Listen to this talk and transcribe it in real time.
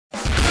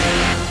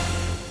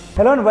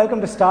Hello and welcome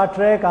to Star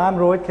Trek. I'm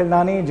Rohit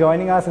Khilnani.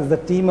 Joining us is the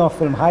team of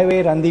Film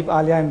Highway, Randeep,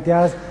 Alia,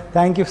 Imtiaz.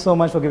 Thank you so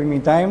much for giving me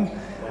time.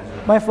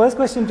 My first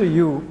question to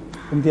you,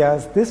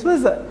 Imtiaz,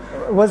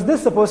 was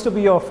this supposed to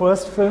be your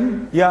first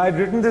film? Yeah, I'd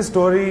written this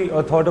story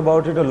or thought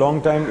about it a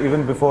long time,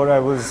 even before I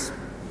was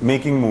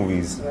making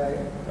movies.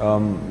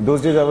 Right.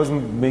 Those days I was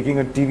making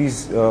a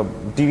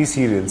TV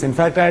serials. In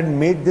fact, I had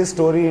made this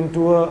story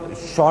into a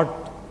short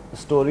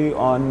story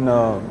on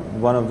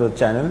one of the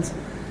channels,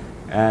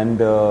 and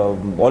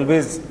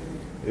always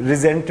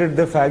resented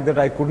the fact that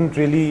I couldn't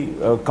really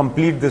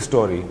complete the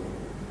story.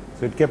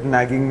 So it kept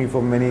nagging me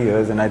for many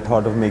years, and I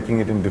thought of making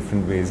it in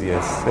different ways,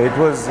 yes. So it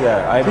was,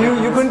 yeah. So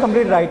you couldn't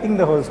complete writing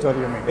the whole story,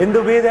 you mean? In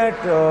the way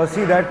that,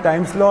 see, that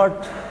time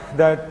slot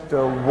that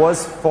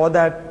was for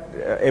that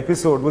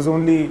episode was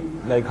only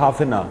like half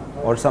an hour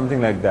or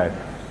something like that.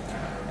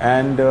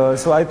 And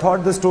so I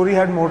thought the story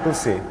had more to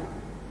say.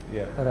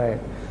 Yeah. Right.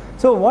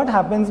 So what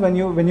happens when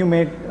you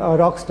made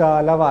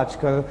Rockstar, Love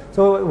Aajkal?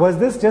 So was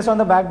this just on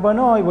the back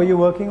burner, or were you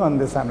working on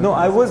this? No,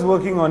 I was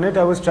working on it.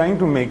 I was trying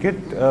to make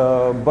it,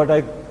 but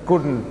I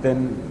couldn't.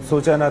 Then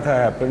Socha Na Tha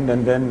happened,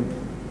 and then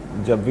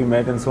Jab We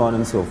Met, and so on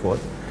and so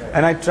forth.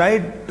 And I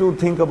tried to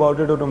think about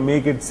it or to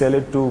make it, sell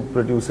it to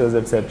producers,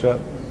 etc.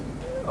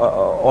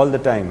 All the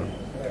time.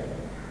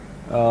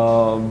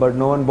 But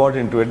no one bought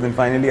into it. Then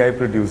finally I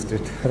produced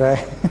it.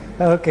 Right.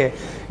 Okay.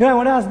 I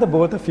want to ask the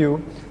both of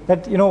you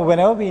that,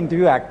 whenever we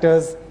interview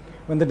actors,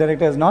 when the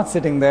director is not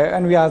sitting there,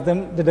 and we ask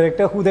them, the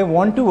director who they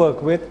want to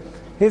work with,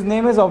 his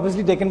name is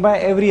obviously taken by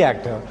every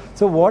actor.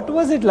 So what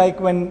was it like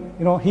when,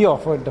 he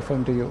offered the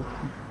film to you?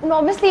 And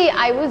obviously,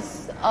 I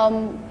was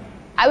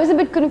a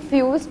bit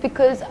confused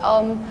because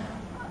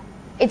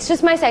it's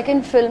just my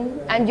second film,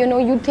 and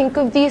you think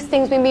of these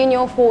things maybe in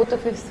your fourth or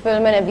fifth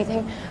film and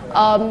everything.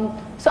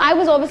 So I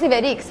was obviously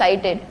very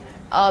excited.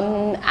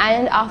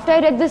 And after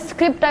I read the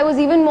script, I was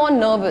even more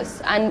nervous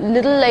and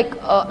little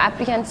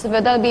apprehensive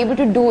whether I'll be able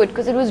to do it,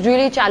 because it was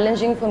really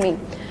challenging for me.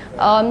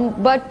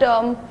 But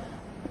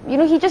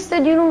he just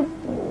said,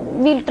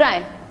 we'll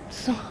try.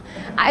 So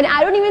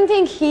I don't even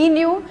think he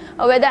knew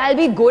whether I'll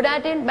be good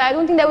at it, but I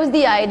don't think that was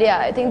the idea.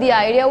 I think the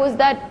idea was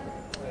that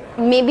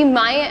maybe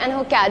Maya and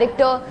her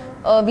character,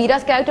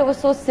 Veera's character, was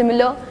so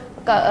similar,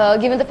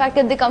 given the fact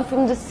that they come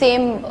from the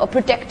same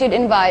protected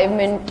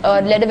environment,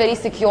 led a very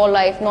secure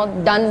life,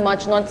 not done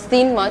much, not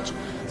seen much.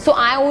 So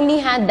I only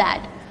had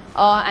that.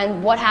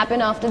 And what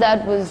happened after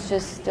that was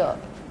just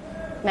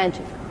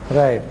magic.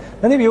 Right.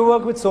 Randeep, you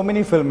work with so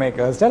many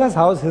filmmakers. Tell us,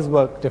 how is his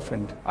work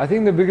different? I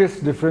think the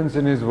biggest difference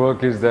in his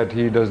work is that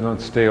he does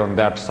not stay on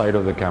that side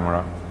of the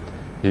camera.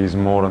 He's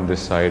more on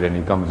this side, and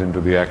he comes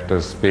into the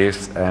actor's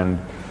space. And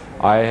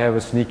I have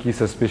a sneaky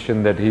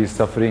suspicion that he's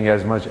suffering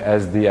as much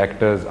as the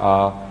actors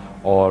are,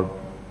 or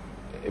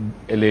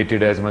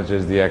elated as much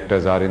as the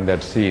actors are in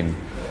that scene.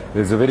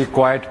 There's a very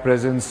quiet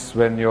presence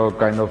when you're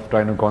kind of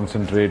trying to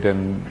concentrate,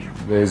 and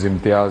there's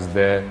Imtiaz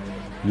there.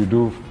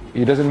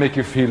 He doesn't make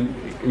you feel,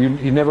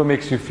 he never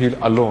makes you feel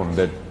alone.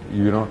 That,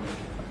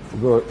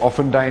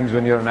 oftentimes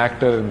when you're an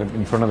actor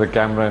in front of the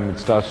camera and it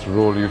starts to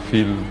roll, you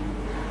feel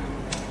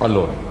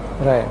alone.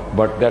 Right.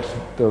 But that's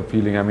the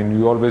feeling. I mean,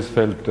 you always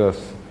felt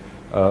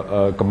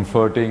a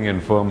comforting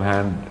and firm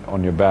hand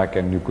on your back,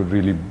 and you could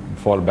really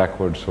fall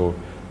backwards. So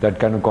that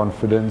kind of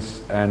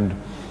confidence and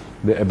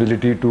the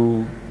ability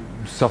to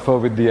suffer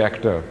with the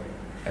actor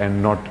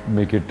and not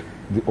make it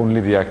only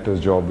the actor's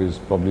job is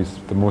probably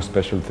the most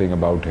special thing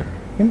about him.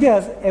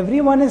 Imtiaz,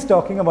 everyone is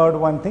talking about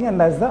one thing, and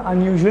that's the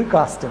unusual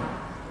casting.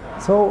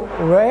 So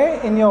where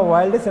in your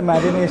wildest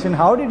imagination,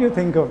 how did you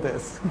think of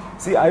this?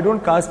 See, I don't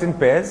cast in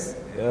pairs.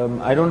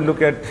 I don't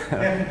look at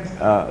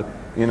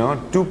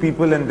two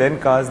people and then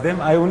cast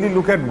them. I only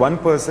look at one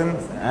person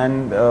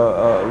and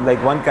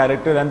like one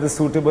character and the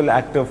suitable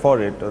actor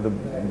for it, or the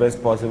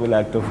best possible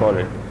actor for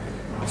it.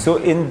 So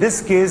in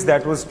this case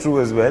that was true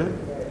as well,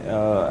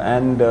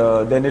 and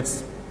then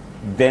it's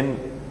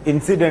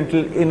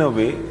incidental in a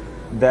way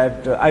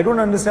that I don't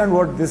understand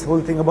what this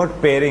whole thing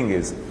about pairing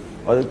is,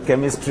 or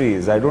chemistry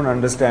is. I don't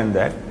understand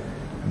that,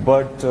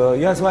 but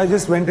yeah, so I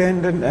just went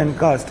ahead and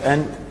cast.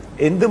 And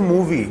in the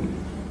movie,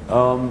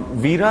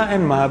 Veera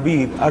and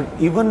Mahabir are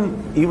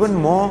even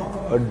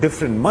more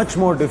different, much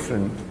more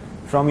different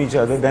from each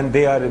other than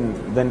they are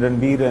than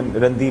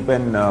Randeep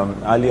and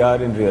Alia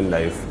are in real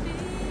life.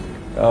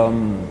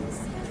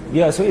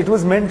 Yeah, so it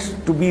was meant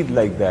to be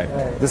like that.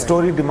 Right, the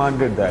story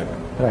demanded that.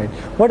 Right.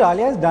 What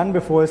Alia has done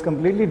before is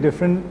completely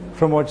different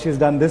from what she's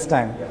done this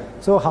time. Yeah.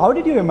 So how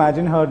did you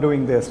imagine her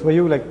doing this? Were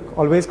you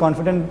always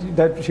confident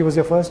that she was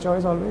your first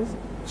choice always?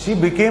 She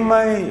became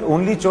my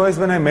only choice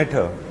when I met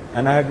her,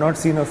 and I had not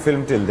seen her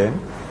film till then.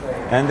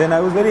 And then I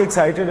was very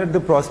excited at the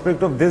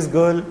prospect of this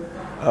girl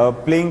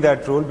playing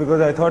that role, because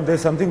I thought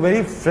there's something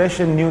very fresh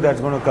and new that's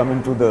going to come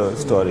into the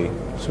story.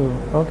 True.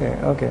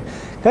 Okay.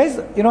 Guys,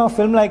 a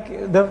film like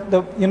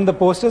the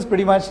posters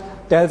pretty much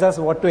tells us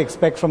what to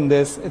expect from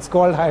this. It's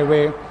called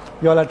Highway.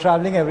 You all are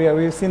traveling everywhere.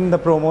 We've seen the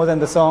promos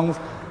and the songs.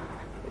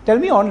 tell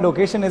me, on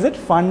location, is it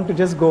fun to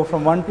just go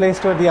from one place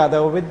to the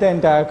other with the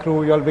entire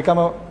crew? You all become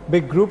a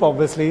big group,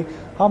 obviously.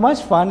 How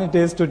much fun it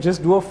is to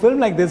just do a film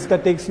like this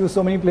that takes you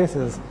so many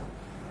places?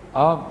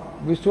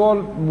 We used to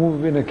all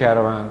move in a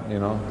caravan, you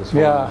know, this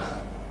whole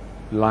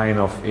line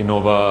of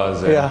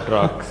Innovas and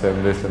trucks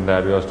and this and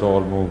that. We used to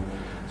all move.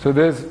 So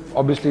there's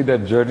obviously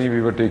that journey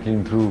we were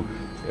taking through,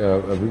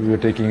 we were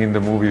taking in the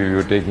movie, we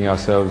were taking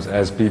ourselves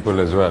as people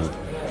as well.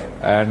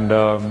 And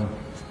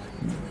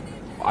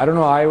I don't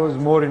know, I was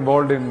more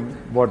involved in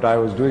what I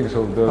was doing,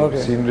 so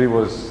the scenery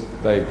was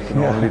like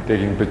only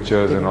taking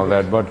pictures and all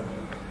that. But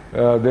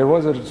there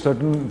was a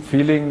certain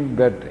feeling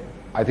that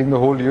I think the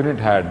whole unit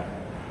had,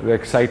 the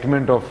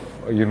excitement of,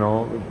 you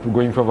know,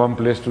 going from one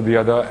place to the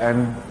other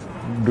and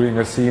doing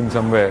a scene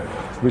somewhere,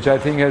 which I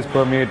think has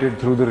permeated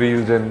through the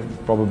reels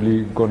and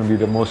probably going to be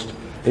the most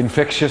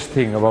infectious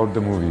thing about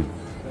the movie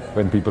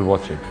when people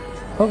watch it.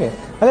 Okay.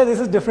 Alia, this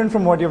is different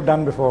from what you've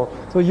done before.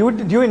 So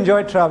do you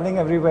enjoy traveling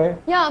everywhere?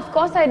 Yeah, of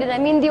course I did. I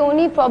mean, the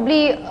only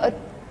probably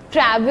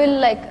travel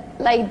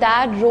like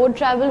that, road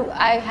travel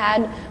I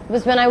had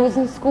was when I was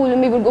in school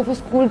and we would go for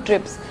school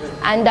trips.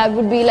 And that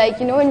would be like,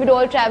 you know, when we'd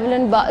all travel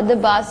in the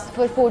bus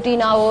for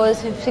 14 hours,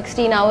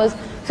 16 hours.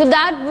 So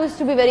that was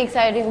to be very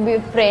exciting to be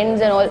with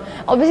friends and all.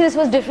 Obviously this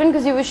was different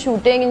because you were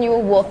shooting and you were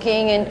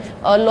working and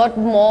a lot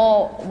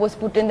more was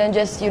put in than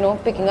just, you know,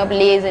 picking up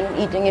Lays and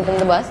eating it in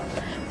the bus.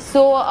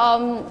 So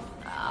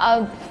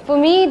for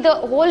me, the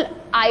whole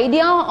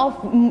idea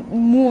of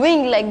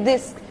moving like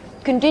this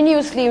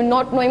continuously,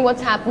 not knowing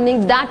what's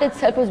happening, that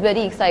itself was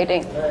very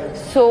exciting.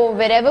 So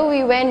wherever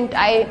we went,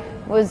 I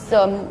was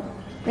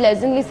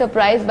pleasantly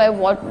surprised by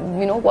what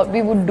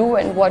we would do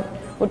and what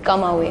would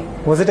come our way.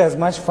 Was it as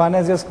much fun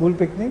as your school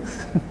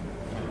picnics?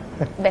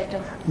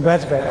 Better.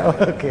 Much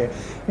better. Okay.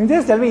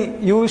 Just tell me,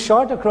 you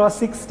shot across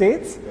 6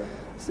 states.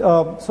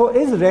 So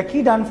is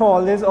recce done for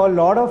all this, or a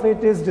lot of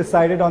it is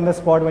decided on the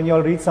spot when you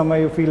all reach somewhere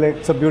you feel like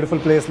it's a beautiful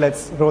place,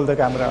 let's roll the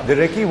camera? The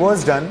recce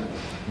was done,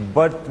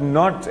 but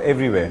not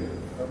everywhere.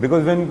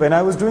 Because when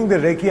I was doing the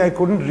recce, I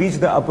couldn't reach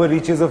the upper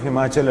reaches of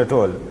Himachal at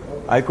all.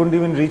 I couldn't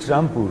even reach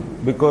Rampur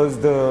because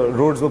the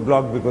roads were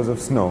blocked because of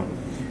snow.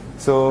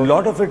 So a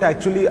lot of it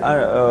actually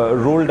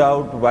rolled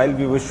out while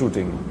we were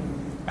shooting.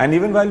 And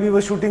even while we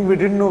were shooting, we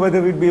didn't know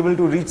whether we'd be able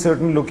to reach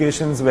certain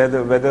locations,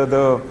 whether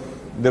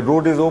the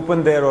road is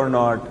open there or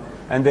not.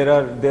 And there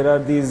are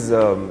these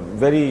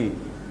very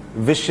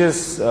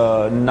vicious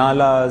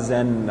nalas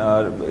and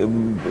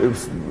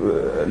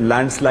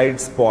landslide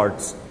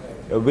spots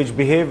which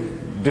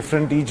behave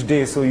different each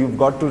day. So you've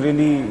got to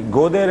really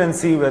go there and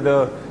see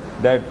whether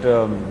that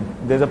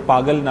there's a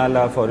Pagal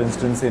Nala, for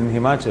instance, in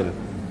Himachal.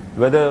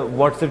 Whether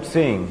what's it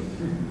saying?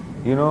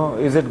 You know,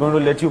 is it going to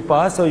let you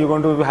pass, or you're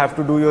going to have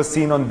to do your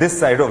scene on this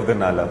side of the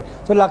Nala?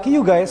 So lucky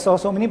you guys saw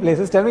so many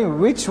places. Tell me,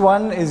 which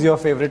one is your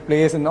favorite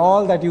place in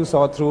all that you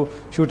saw through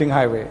shooting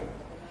Highway?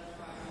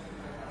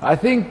 I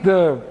think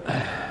the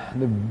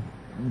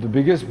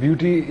biggest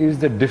beauty is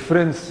the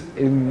difference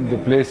in the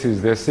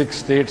places. There are 6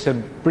 states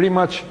and pretty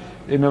much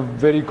in a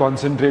very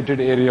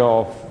concentrated area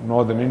of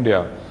northern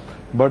India.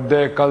 But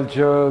their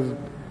cultures,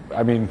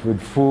 I mean,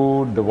 with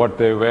food, what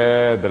they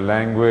wear, the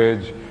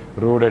language,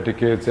 road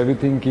etiquettes,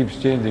 everything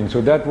keeps changing. So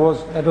that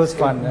was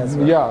fun as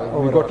well. Yeah,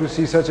 overall. We got to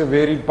see such a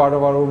varied part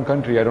of our own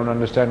country. I don't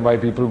understand why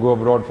people go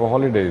abroad for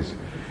holidays.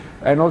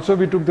 And also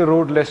we took the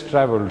road less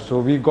traveled, so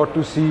we got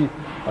to see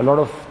a lot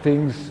of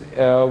things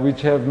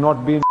which have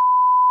not been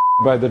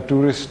by the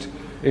tourist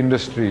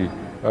industry,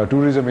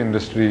 tourism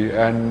industry,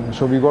 and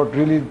so we got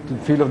really the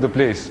feel of the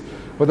place.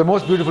 But the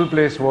most beautiful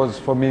place was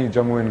for me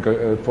Jammu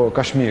and for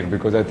Kashmir,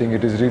 because I think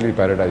it is really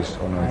paradise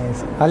on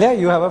earth. Nice. Alia,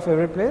 you have a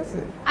favorite place?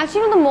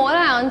 Actually, the more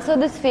I answer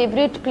this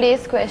favorite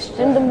place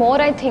question, the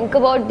more I think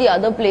about the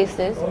other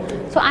places.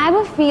 So I have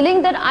a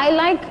feeling that I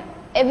like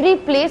every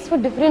place for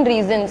different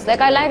reasons.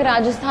 Like I like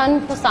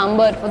Rajasthan for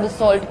sambar, for the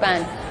salt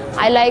pan.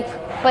 I like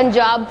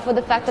Punjab for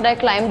the fact that I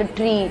climbed a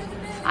tree.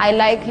 I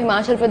like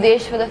Himachal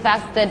Pradesh for the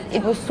fact that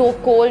it was so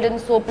cold and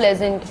so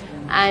pleasant,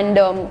 and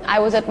I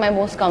was at my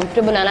most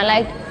comfortable. And I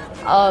liked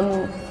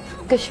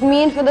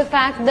Kashmir for the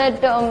fact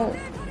that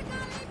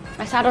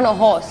I sat on a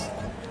horse.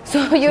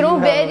 So, you know,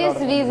 various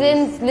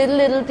reasons,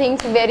 little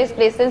things, various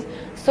places.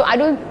 So I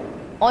don't,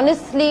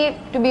 honestly,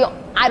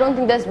 I don't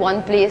think there's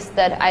one place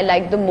that I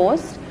like the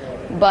most.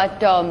 But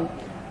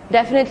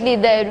definitely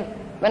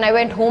when I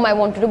went home, I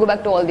wanted to go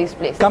back to all these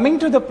places. Coming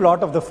to the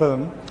plot of the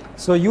film,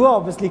 so you are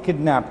obviously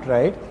kidnapped,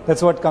 right?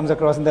 That's what comes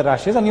across in the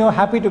rushes, and you're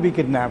happy to be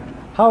kidnapped.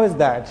 How is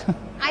that?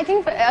 I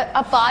think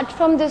apart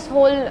from this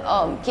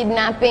whole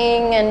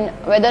kidnapping and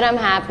whether I'm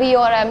happy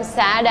or I'm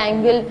sad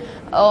angle,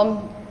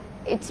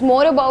 it's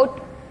more about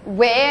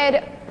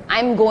where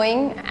I'm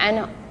going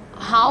and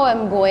how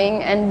I'm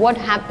going and what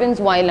happens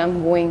while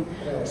I'm going.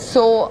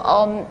 So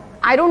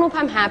I don't know if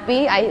I'm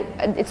happy.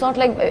 It's not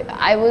like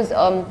I was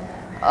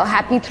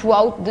happy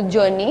throughout the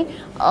journey,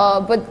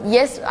 but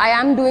yes, I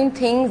am doing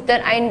things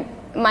that I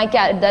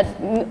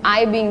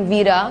being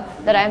Veera,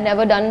 that I've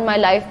never done in my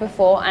life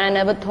before, and I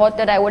never thought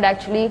that I would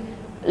actually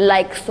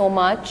like so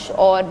much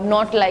or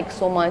not like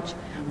so much.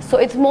 So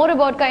it's more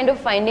about kind of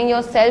finding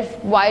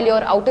yourself while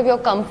you're out of your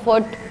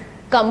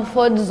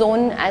comfort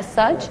zone as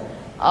such,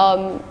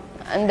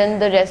 and then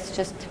the rest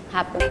just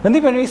happens.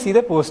 Randeep, when we see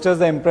the posters,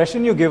 the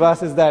impression you give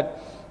us is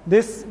that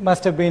this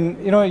must have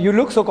been, you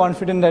look so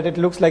confident that it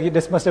looks like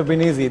this must have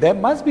been easy. There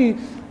must be,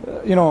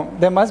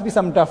 there must be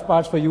some tough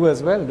parts for you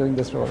as well doing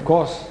this role. Of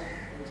course.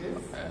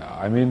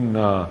 I mean,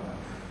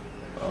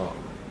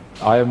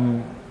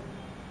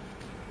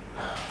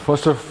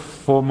 first and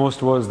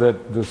foremost was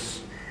that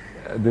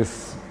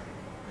this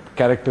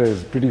character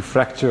is pretty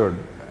fractured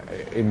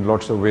in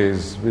lots of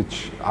ways,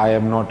 which I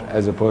am not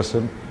as a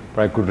person,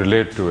 but I could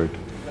relate to it.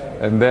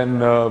 And then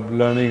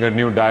learning a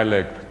new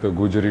dialect, the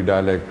Gujari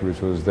dialect,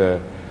 which was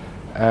there,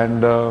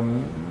 and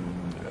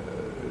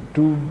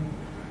to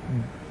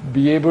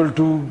be able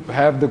to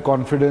have the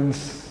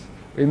confidence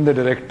in the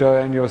director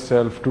and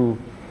yourself to,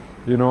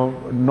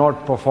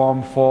 not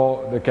perform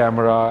for the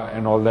camera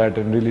and all that,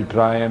 and really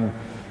try and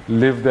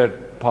live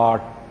that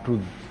part to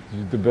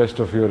the best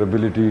of your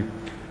ability.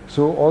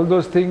 So all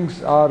those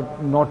things are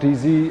not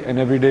easy, and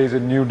every day is a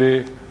new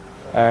day,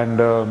 and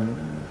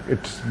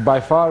it's by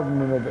far,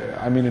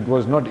 it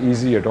was not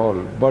easy at all,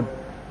 but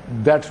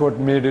that's what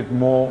made it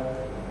more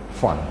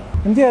fun.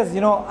 Imtiaz,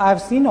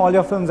 I've seen all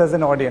your films as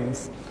an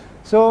audience.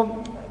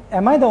 So,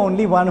 am I the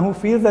only one who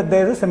feels that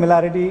there's a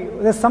similarity,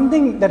 there's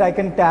something that I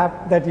can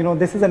tap that,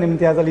 this is an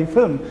Imtiaz Ali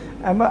film?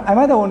 Am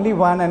I the only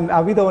one, and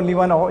are we the only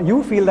one, or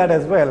you feel that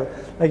as well?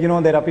 Like,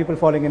 there are people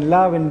falling in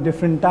love in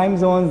different time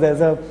zones,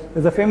 there's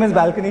a famous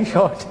balcony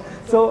shot.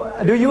 So,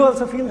 do you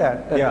also feel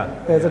that? Yeah.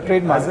 There's a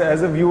trademark.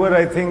 As a viewer,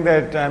 I think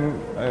that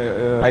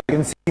I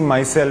can see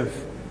myself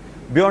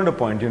beyond a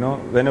point,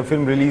 when a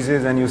film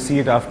releases and you see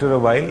it after a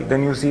while,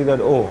 then you see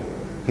that, oh,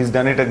 he's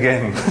done it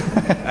again.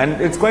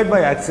 And it's quite by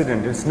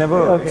accident. It's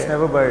never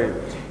by,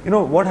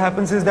 what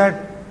happens is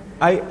that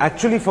I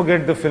actually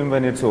forget the film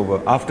when it's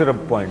over, after a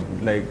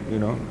point. Like,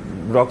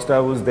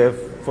 Rockstar was there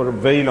for a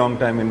very long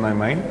time in my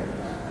mind,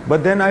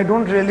 but then I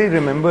don't really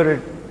remember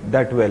it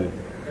that well.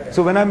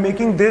 So when I'm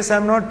making this,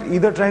 I'm not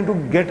either trying to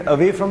get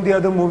away from the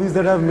other movies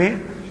that I've made,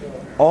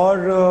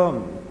 or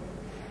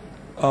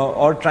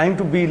trying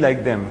to be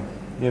like them,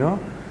 and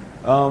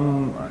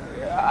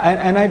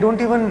I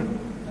don't even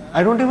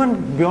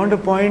beyond a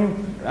point,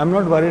 I'm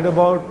not worried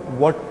about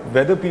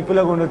whether people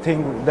are going to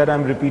think that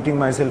I'm repeating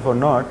myself or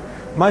not.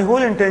 My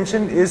whole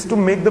intention is to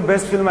make the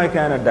best film I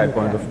can at that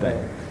point of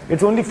time.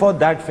 It's only for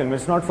that film.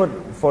 It's not for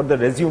the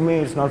resume.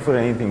 It's not for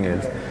anything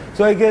else.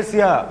 So I guess,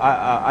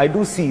 I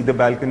do see the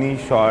balcony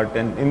shot,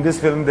 and in this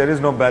film there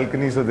is no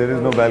balcony, so there is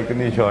no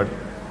balcony shot.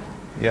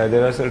 Yeah,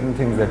 there are certain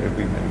things that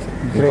repeat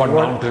themselves. You've got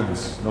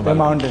mountains. No the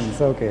mountains,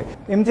 okay.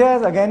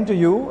 Imtiaz, again to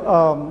you.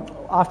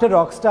 After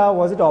Rockstar,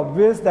 was it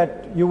obvious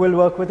that you will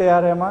work with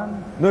A.R.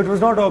 Rahman? No, it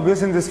was not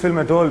obvious in this film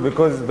at all,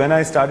 because when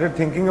I started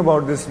thinking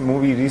about this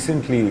movie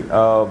recently,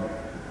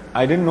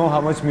 I didn't know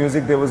how much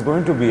music there was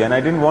going to be, and I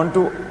didn't want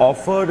to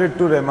offer it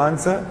to Rahman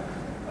sir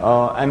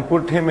and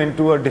put him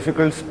into a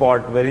difficult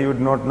spot where he would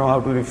not know how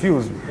to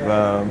refuse.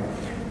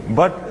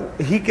 But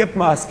he kept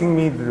asking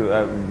me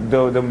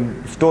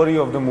the story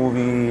of the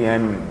movie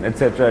and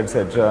etc.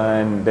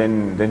 And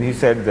then he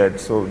said that,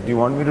 so do you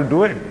want me to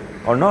do it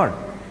or not?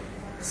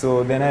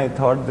 So then I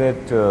thought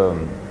that,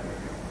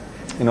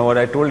 what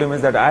I told him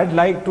is that I'd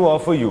like to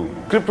offer you.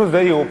 The script was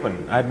very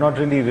open. I had not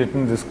really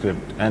written the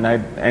script, and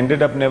I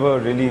ended up never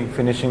really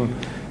finishing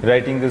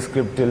writing the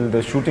script till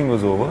the shooting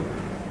was over.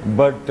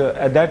 But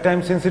at that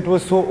time, since it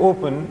was so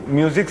open,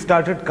 music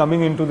started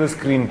coming into the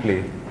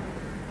screenplay.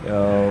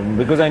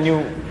 Because I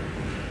knew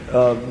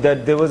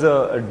that there was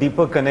a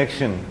deeper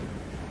connection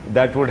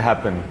that would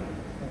happen,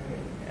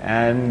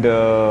 and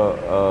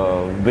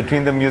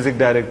between the music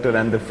director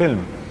and the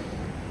film.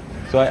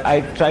 So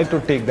I tried to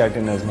take that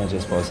in as much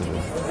as possible.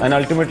 And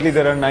ultimately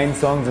there are 9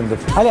 songs in the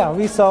film. Alia,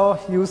 we saw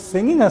you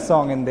singing a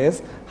song in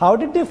this. How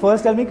did they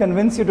first tell me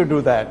convince you to do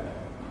that?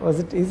 Was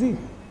it easy?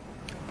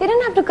 They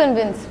didn't have to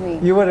convince me.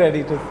 You were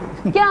ready to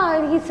sing.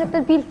 Yeah, he said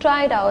that we'll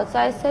try it out. So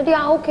I said,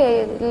 yeah,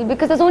 okay.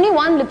 Because there's only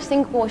one lip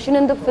sync portion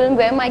in the film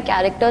where my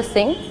character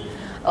sings.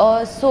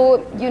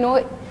 So,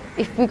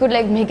 if we could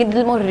make it a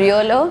little more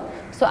realer,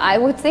 so I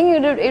would sing,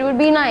 it would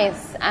be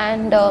nice.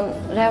 And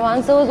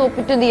Rahman sir was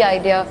open to the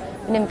idea.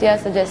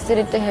 Imtiaz suggested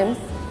it to him,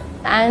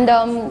 and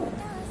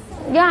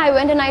I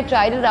went and I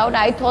tried it out.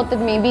 I thought that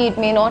maybe it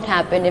may not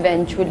happen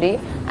eventually.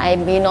 I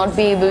may not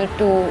be able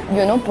to,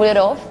 pull it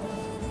off.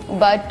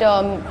 But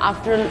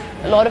after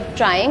a lot of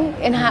trying,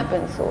 it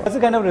happened. So what's the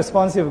kind of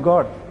response you've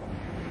got?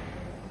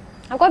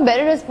 I've got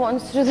better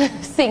response to the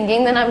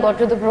singing than I've got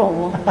to the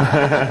promo.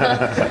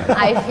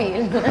 I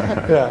feel.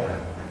 Yeah.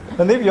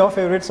 Randeep, your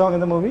favorite song in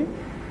the movie?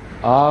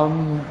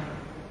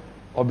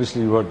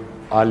 Obviously, what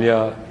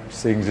Alia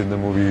sings in the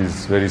movie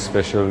is very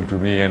special to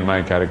me and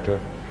my character,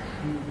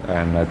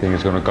 and I think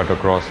it's going to cut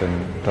across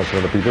and touch a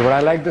lot of people. But I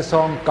like the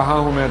song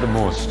Kahan Hu Main the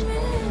most,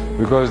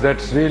 because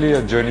that's really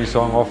a journey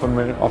song.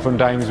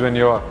 Oftentimes when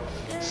you're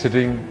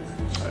sitting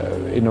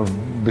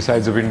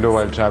besides the window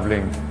while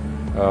traveling,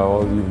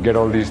 you get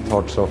all these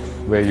thoughts of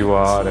where you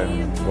are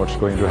and what's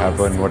going to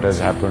happen, what has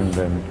happened,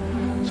 and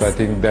So I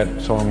think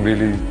that song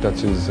really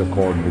touches a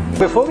chord with me.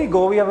 Before we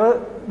go, we have a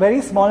very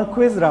small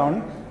quiz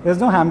round. There's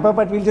no hamper,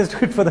 but we'll just do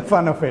it for the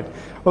fun of it.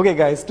 Okay,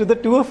 guys, to the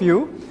two of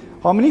you,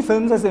 how many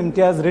films has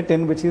Imtiaz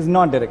written which he's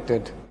not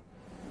directed?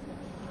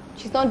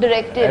 She's not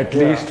directed. At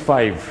least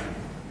 5.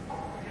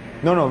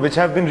 No, which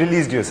have been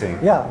released, you're saying?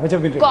 Yeah, which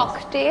have been released.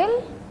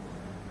 Cocktail.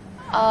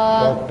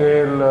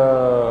 Cocktail,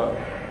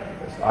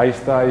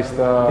 Aista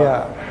Aista.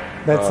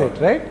 Yeah, that's it,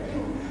 right?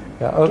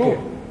 Yeah, okay.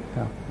 Two.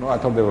 Yeah. No, I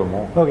thought there were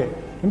more. Okay.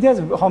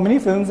 Imtiaz, how many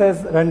films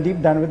has Randeep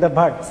done with the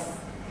Bhatts?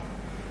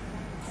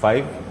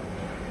 5?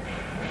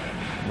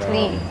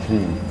 3.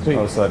 3.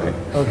 Oh, sorry.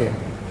 Okay.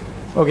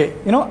 Okay.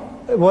 You know,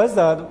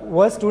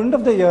 was Student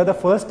of the Year the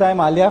first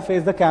time Alia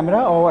faced the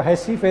camera, or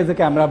has she faced the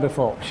camera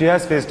before? She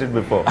has faced it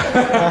before.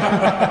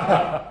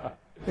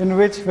 In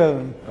which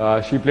film?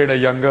 She played a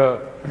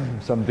younger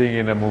something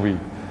in a movie.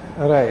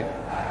 Right.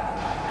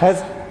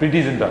 Has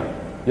Preeti Zinta.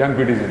 Young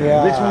Preeti Zinta.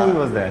 Yeah. Which movie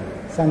was that?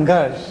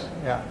 Sangharsh.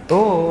 Yeah.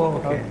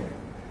 Oh, okay.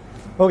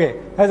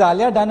 Okay. Has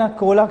Alia done a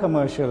cola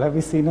commercial? Have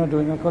you seen her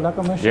doing a cola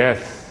commercial?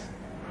 Yes.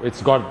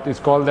 It's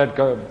called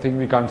that thing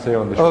we can't say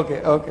on the show.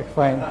 Okay,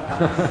 fine.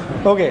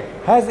 Okay.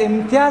 Has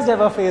Imtiaz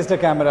ever faced a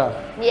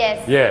camera?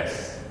 Yes.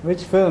 Yes.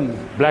 Which film?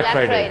 Black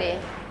Friday.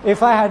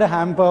 If I had a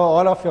hamper,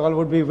 all of you all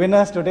would be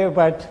winners today,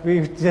 but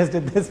we just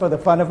did this for the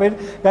fun of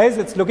it. Guys,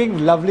 it's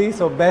looking lovely,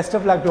 so best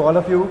of luck to all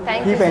of you.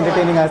 Thank Keep you so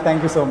entertaining much. us.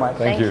 Thank you so much.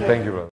 Thank you, brother.